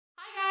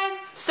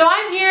So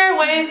I'm here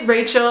with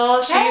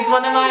Rachel. She's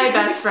one of my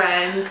best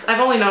friends. I've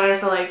only known her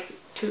for like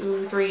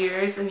 2-3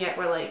 years and yet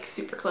we're like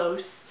super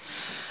close.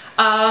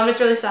 It's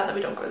really sad that we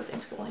don't go to the same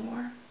school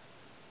anymore.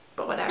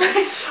 But whatever.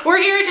 We're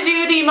here to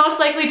do the most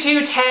likely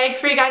to tag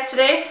for you guys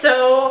today.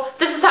 So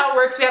this is how it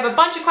works. We have a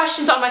bunch of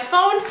questions on my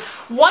phone.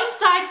 One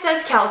side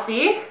says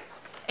Kelsey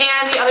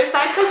and the other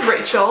side says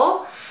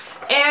Rachel.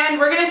 And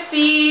we're gonna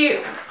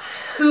see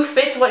who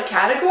fits what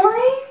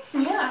category?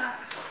 Yeah.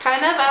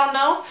 Kind of, I don't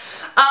know.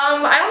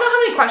 I don't know how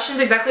many questions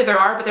exactly there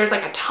are, but there's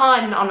like a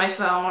ton on my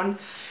phone.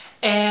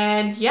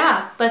 And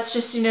yeah, let's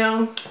just, you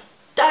know,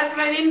 dive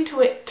right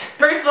into it.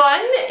 First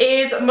one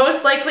is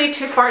most likely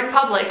to fart in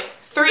public.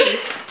 3,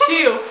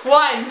 2,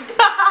 1. It's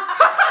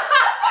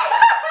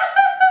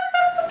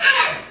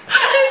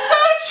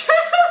so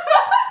true.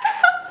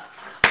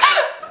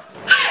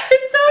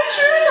 It's so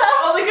true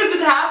though. Only because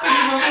it's happened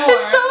before.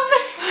 It's so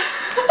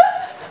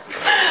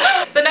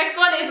The next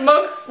one is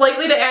most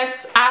likely to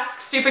ask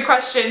stupid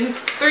questions.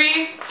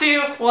 3,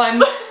 2,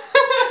 1.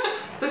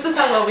 This is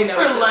how well we know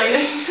For each other.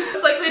 life.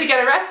 Most likely to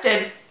get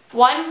arrested.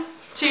 1,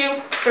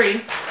 2,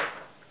 3.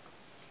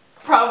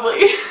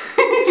 Probably.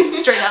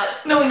 Straight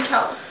up. No one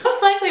counts.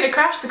 Most likely to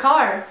crash the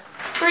car.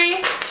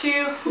 3,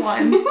 2,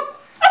 1. Are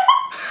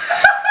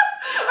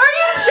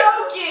you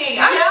joking?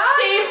 I'm a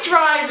safe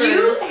driver.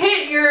 You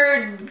hit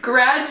your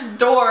garage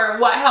door, or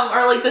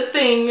like the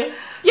thing.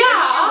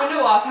 Yeah. Your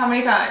window off how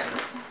many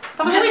times?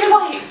 That was only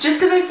twice. Just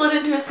because I slid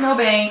into a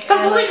snowbank That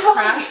was and only like, twice.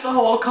 crashed the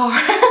whole car.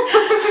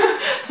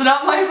 It's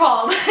not my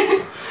fault.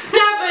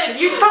 Yeah, but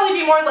you'd probably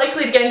be more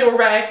likely to get into a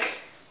wreck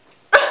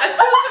as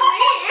opposed to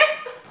me.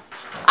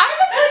 I'm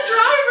a good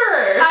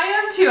driver.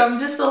 I am too. I'm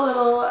just a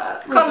little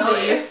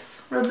Clumsy.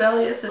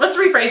 Rebellious. Let's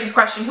rephrase this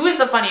question. Who is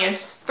the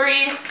funniest?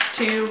 3,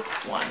 2,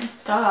 1.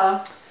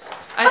 Duh.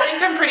 I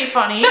think I'm pretty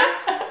funny.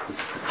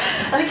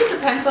 I think it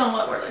depends on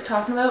what we're like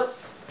talking about.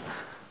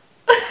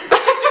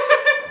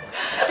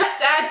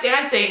 Best at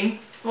dancing.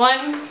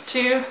 1,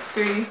 2,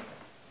 3.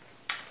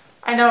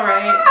 I know,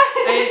 right?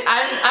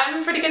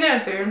 I'm a pretty good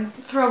dancer.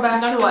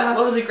 Throwback Not to gonna-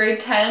 what was it, grade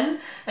 10?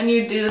 And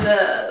you do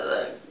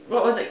the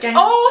what was it, Gangnam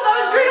Oh, that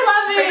was Style? grade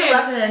 11.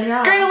 Grade 11,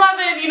 yeah. Grade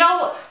 11, you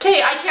know,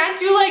 okay, I can't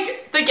do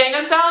like the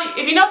Gangnam Style.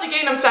 If you know the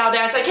Gangnam Style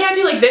dance, I can't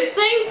do like this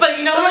thing, but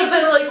you know But,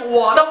 like the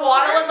water. the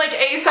water and like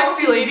a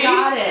sexy lady.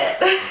 Got it.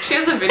 She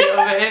has a video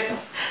of it.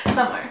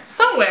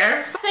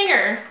 Somewhere.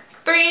 Singer.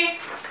 3,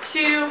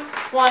 2,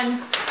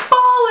 1.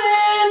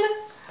 Ballin'.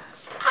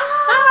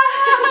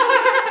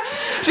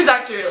 She's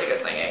actually really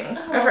good singing.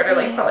 I've heard her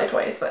like probably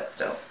twice, but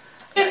still.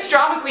 It's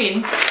drama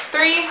queen.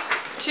 3,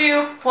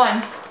 2,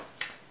 1.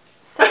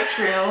 So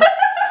true.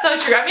 So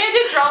true. I mean, I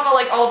did drama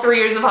like all 3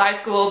 years of high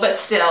school, but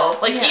still,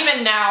 like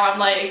even now I'm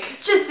like,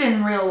 just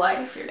in real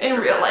life. in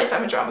real life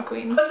I'm a drama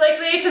queen. Most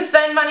likely to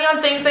spend money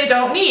on things they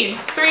don't need.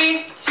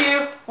 3,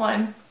 2,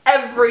 1.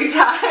 Every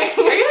time.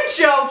 Are you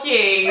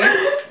joking?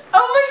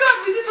 Oh my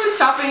god, we just went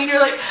shopping and you're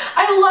like,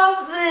 I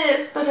love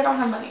this, but I don't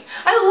have money.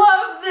 I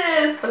love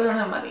this, but I don't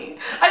have money.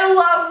 I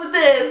love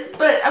this,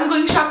 but I'm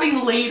going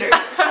shopping later.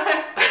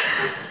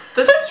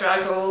 The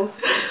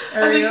struggles.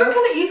 I think we're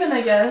kind of even,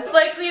 I guess.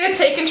 Likely to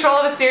take control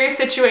of a serious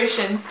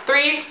situation.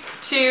 3,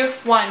 2,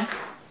 1.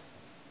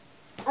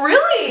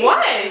 Really?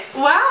 What?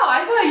 Wow,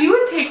 I thought you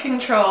would take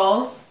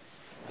control.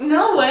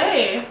 No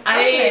way.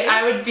 Okay.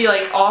 I would be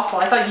like awful.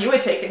 I thought you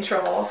would take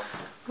control.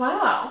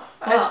 Wow.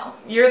 Wow.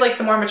 You're like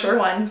the more mature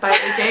one by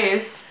 8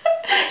 days.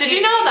 Did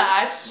you know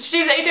that?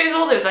 She's 8 days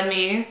older than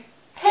me.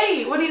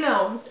 Hey, what do you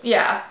know?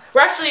 Yeah.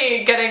 We're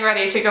actually getting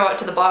ready to go out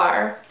to the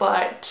bar,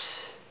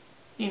 but,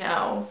 you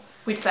know,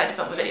 we decided to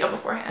film a video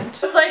beforehand.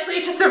 Most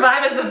likely to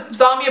survive as a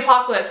zombie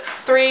apocalypse.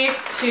 3,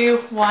 2,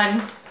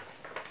 1.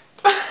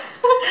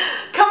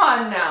 Come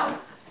on now.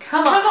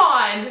 Come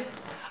on.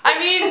 I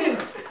mean,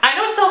 I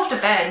know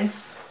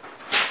self-defense.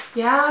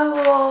 Yeah,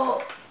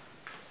 well...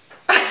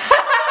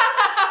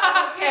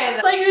 Okay.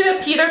 It's likely to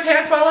pee their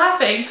pants while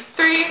laughing.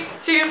 3,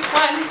 2,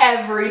 1.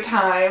 Every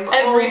time.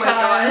 Every oh my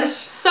time. Gosh.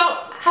 So,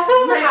 has it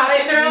ever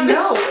happened around?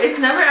 No, it's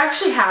never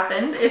actually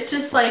happened. It's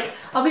just like,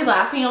 I'll be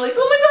laughing, I'm like,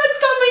 oh my god,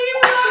 stop making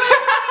me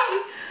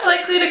laugh.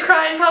 Likely to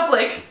cry in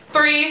public.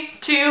 3,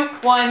 2,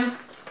 1.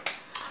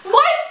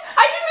 What?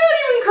 I do not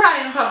even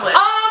cry in public.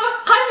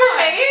 Hunter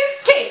Hayes?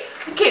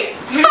 Okay,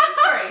 here's the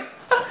story.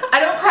 I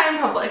don't cry in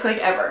public, like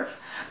ever.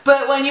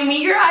 But when you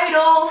meet your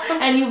idol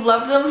and you've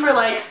loved them for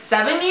like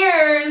 7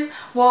 years,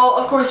 well,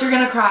 of course you're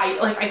gonna cry.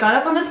 Like, I got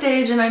up on the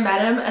stage and I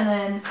met him, and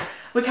then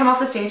we come off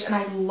the stage and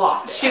I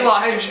lost it. She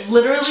lost I it.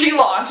 Literally. She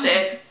lost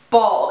it.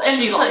 Bawled. And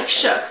She she lost like it.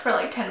 shook for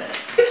like 10 minutes.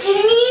 Are you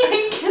kidding me? Are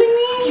you kidding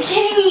me? Are you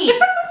kidding me?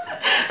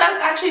 That's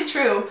actually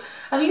true.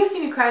 I think I've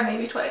seen you cry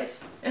maybe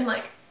twice in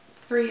like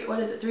 3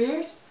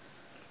 years?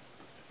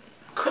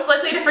 Most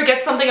likely to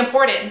forget something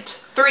important.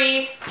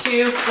 3,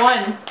 2,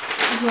 1.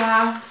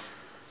 Yeah.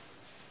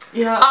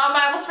 Yeah.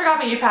 I almost forgot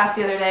my U-Pass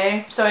the other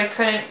day, so I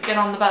couldn't get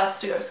on the bus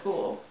to go to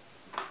school.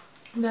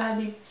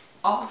 That'd be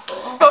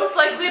awful. Most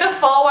likely to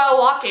fall while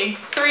walking.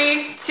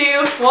 3,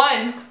 2,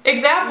 1.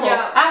 Example.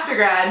 Yeah. After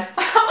grad.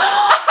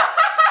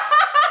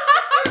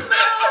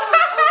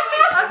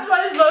 Last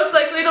one is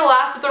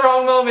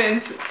wrong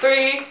moment.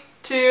 3,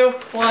 2,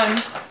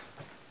 1.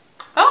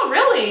 Oh,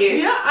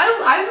 really? Yeah,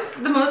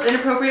 I'm the most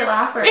inappropriate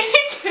laugher. Me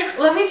too.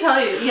 Let me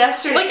tell you,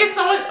 yesterday. Like if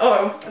someone,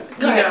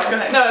 Go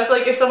ahead. No, it's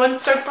like if someone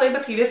starts playing the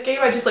penis game,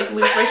 I just like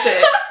lose my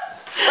shit.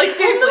 Like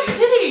seriously. I'm not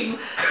kidding.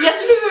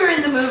 Yesterday we were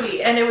in the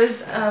movie and it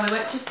was, we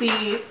went to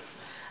see,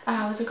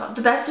 what's it called?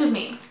 The Best of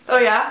Me. Oh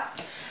yeah?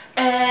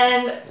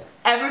 And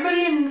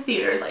everybody in the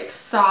theater is like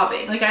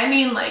sobbing. Like I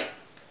mean like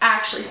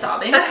actually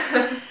sobbing.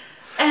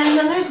 And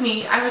then there's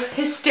me. I was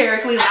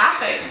hysterically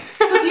laughing.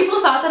 So people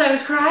thought that I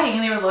was crying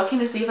and they were looking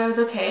to see if I was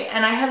okay.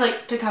 And I had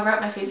like to cover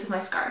up my face with my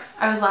scarf.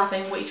 I was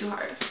laughing way too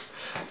hard.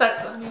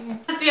 That's funny.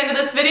 That's the end of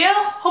this video.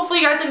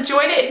 Hopefully you guys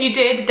enjoyed it. If you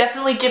did,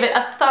 definitely give it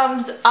a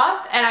thumbs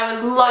up. And I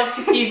would love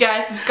to see you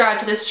guys subscribe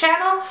to this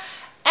channel.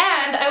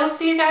 And I will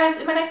see you guys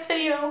in my next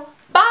video.